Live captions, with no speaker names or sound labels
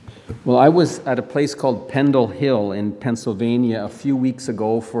Well, I was at a place called Pendle Hill in Pennsylvania a few weeks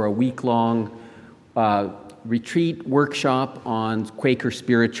ago for a week-long retreat workshop on Quaker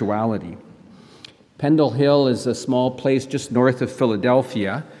spirituality. Pendle Hill is a small place just north of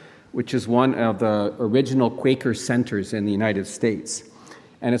Philadelphia, which is one of the original Quaker centers in the United States.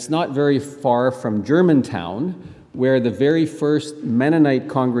 And it's not very far from Germantown, where the very first Mennonite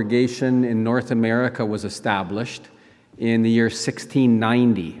congregation in North America was established in the year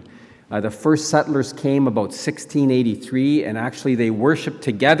 1690. The first settlers came about 1683, and actually they worshiped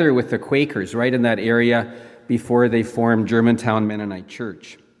together with the Quakers right in that area before they formed Germantown Mennonite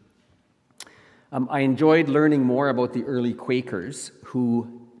Church. I enjoyed learning more about the early Quakers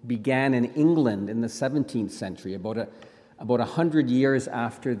who began in England in the 17th century, about 100 years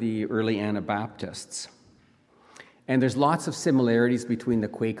after the early Anabaptists. And there's lots of similarities between the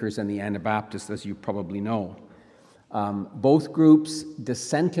Quakers and the Anabaptists, as you probably know. Both groups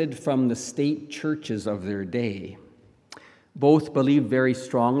dissented from the state churches of their day. Both believed very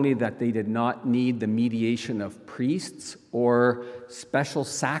strongly that they did not need the mediation of priests or special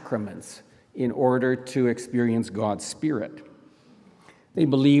sacraments in order to experience God's Spirit. They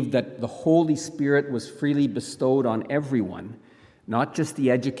believed that the Holy Spirit was freely bestowed on everyone, not just the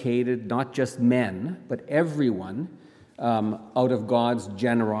educated, not just men, but everyone out of God's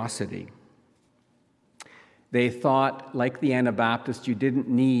generosity. They thought, like the Anabaptists, you didn't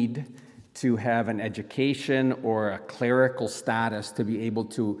need to have an education or a clerical status to be able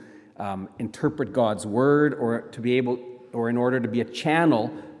to interpret God's word, or in order to be a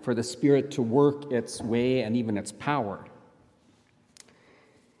channel for the Spirit to work its way and even its power.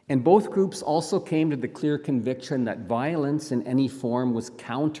 And both groups also came to the clear conviction that violence in any form was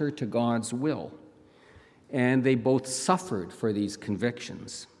counter to God's will, and they both suffered for these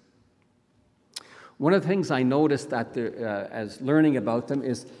convictions. One of the things I noticed as learning about them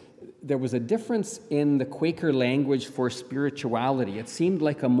is there was a difference in the Quaker language for spirituality. It seemed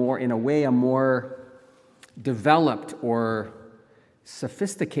like a more developed or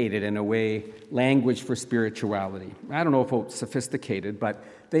sophisticated, in a way, language for spirituality. I don't know if it's sophisticated, but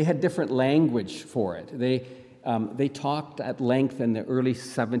they had different language for it. They talked at length in the early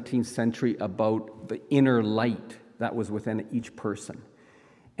 17th century about the inner light that was within each person.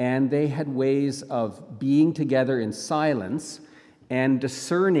 And they had ways of being together in silence and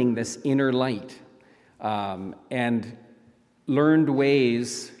discerning this inner light, and learned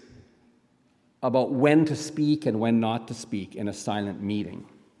ways about when to speak and when not to speak in a silent meeting.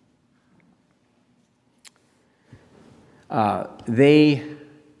 The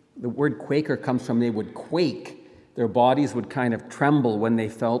word Quaker comes from they would quake. Their bodies would kind of tremble when they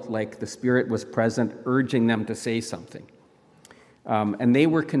felt like the Spirit was present, urging them to say something. And they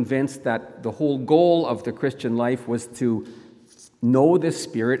were convinced that the whole goal of the Christian life was to know the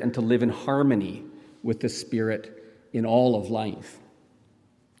Spirit and to live in harmony with the Spirit in all of life.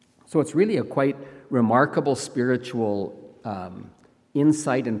 So it's really a quite remarkable spiritual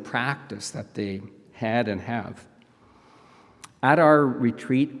insight and practice that they had and have. At our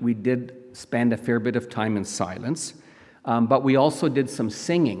retreat, we did spend a fair bit of time in silence, but we also did some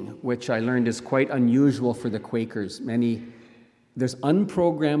singing, which I learned is quite unusual for the Quakers. There's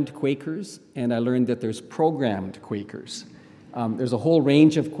unprogrammed Quakers, and I learned that there's programmed Quakers. There's a whole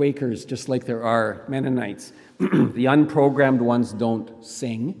range of Quakers, just like there are Mennonites. The unprogrammed ones don't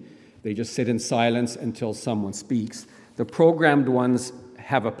sing. They just sit in silence until someone speaks. The programmed ones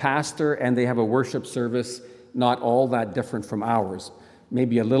have a pastor, and they have a worship service not all that different from ours,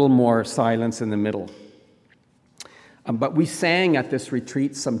 maybe a little more silence in the middle. But we sang at this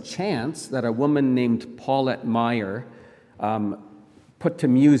retreat some chants that a woman named Paulette Meyer put to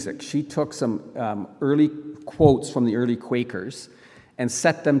music. She took some early quotes from the early Quakers and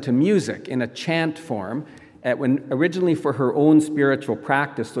set them to music in a chant form, originally for her own spiritual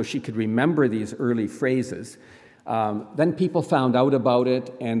practice, so she could remember these early phrases. Then people found out about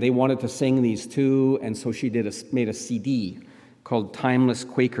it, and they wanted to sing these too, and so she made a CD called Timeless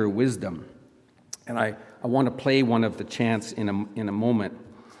Quaker Wisdom. And I want to play one of the chants in a moment.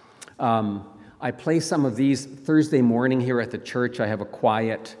 I play some of these Thursday morning here at the church. I have a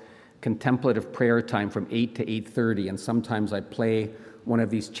quiet, contemplative prayer time from 8 to 8:30, and sometimes I play one of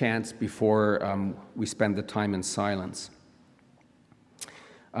these chants before we spend the time in silence.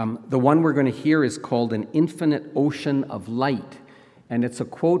 The one we're going to hear is called An Infinite Ocean of Light, and it's a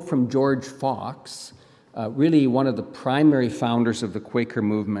quote from George Fox, really one of the primary founders of the Quaker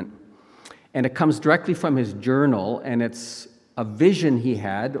movement. And it comes directly from his journal, and it's a vision he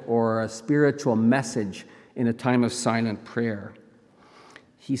had or a spiritual message in a time of silent prayer.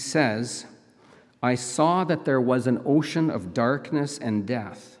 He says, "I saw that there was an ocean of darkness and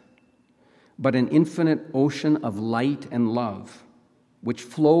death, but an infinite ocean of light and love, which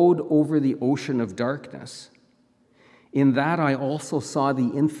flowed over the ocean of darkness. In that I also saw the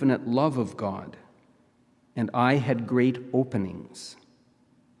infinite love of God, and I had great openings.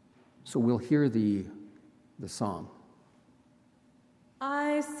 So we'll hear the song.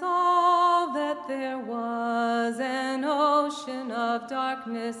 I saw that there was an ocean of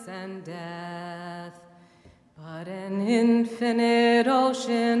darkness and death, but an infinite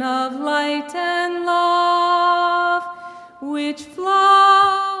ocean of light and love, which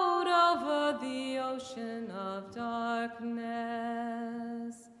flowed over the ocean of darkness.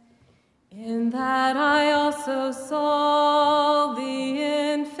 In that I also saw the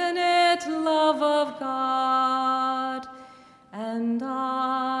infinite love of God, and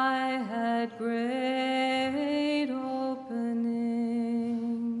I had great openings.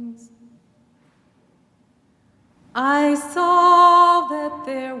 I saw that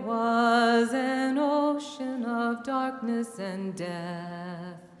there was an ocean of darkness and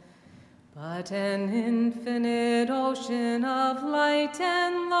death, but an infinite ocean of light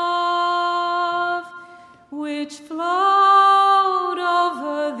and love, which flowed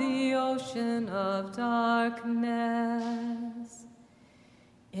over the ocean of darkness.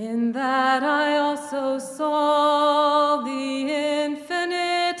 In that I also saw the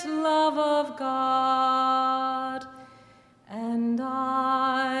infinite love of God, and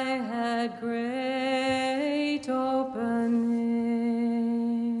I had great openings.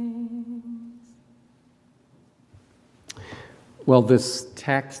 Well, this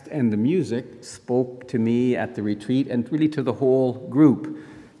text and the music spoke to me at the retreat and really to the whole group,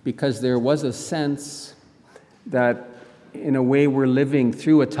 because there was a sense that in a way we're living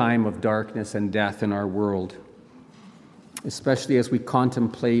through a time of darkness and death in our world, especially as we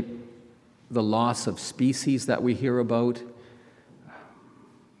contemplate the loss of species that we hear about,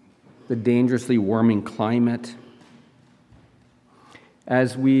 the dangerously warming climate,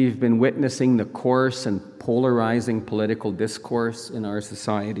 as we've been witnessing the coarse and polarizing political discourse in our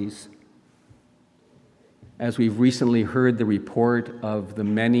societies, as we've recently heard the report of the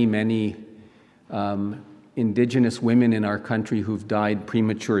many Indigenous women in our country who've died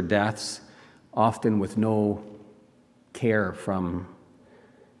premature deaths, often with no care from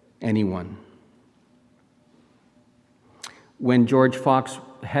anyone. When George Fox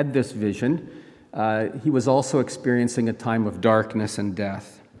had this vision, he was also experiencing a time of darkness and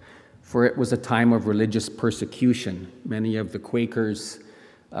death, for it was a time of religious persecution. Many of the Quakers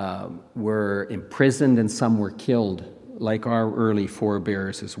were imprisoned and some were killed, like our early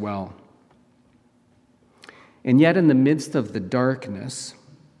forebears as well. And yet in the midst of the darkness,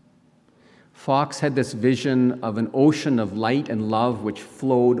 Fox had this vision of an ocean of light and love which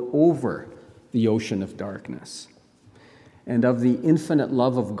flowed over the ocean of darkness, and of the infinite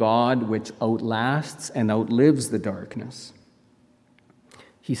love of God which outlasts and outlives the darkness.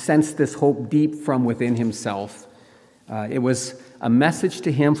 He sensed this hope deep from within himself. It was a message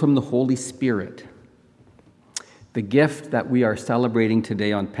to him from the Holy Spirit, the gift that we are celebrating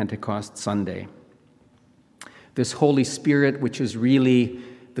today on Pentecost Sunday. This Holy Spirit, which is really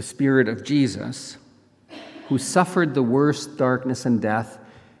the Spirit of Jesus, who suffered the worst darkness and death,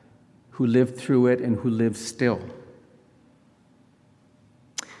 who lived through it and who lives still.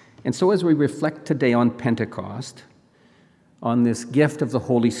 And so as we reflect today on Pentecost, on this gift of the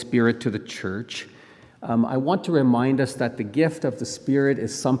Holy Spirit to the church, I want to remind us that the gift of the Spirit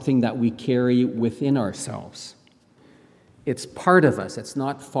is something that we carry within ourselves. It's part of us. It's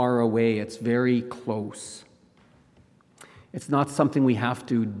not far away. It's very close. It's not something we have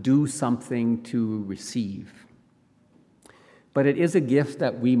to do something to receive. But it is a gift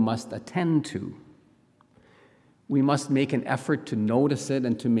that we must attend to. We must make an effort to notice it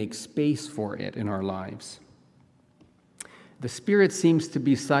and to make space for it in our lives. The Spirit seems to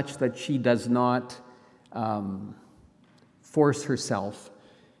be such that she does not force herself.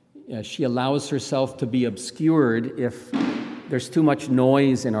 She allows herself to be obscured if there's too much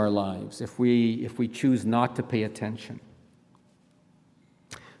noise in our lives, if we choose not to pay attention.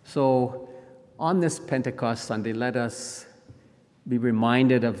 So on this Pentecost Sunday, let us be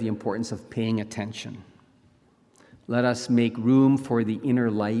reminded of the importance of paying attention. Let us make room for the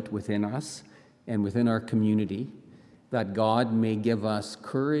inner light within us and within our community, that God may give us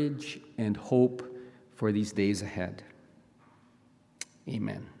courage and hope for these days ahead.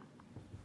 Amen.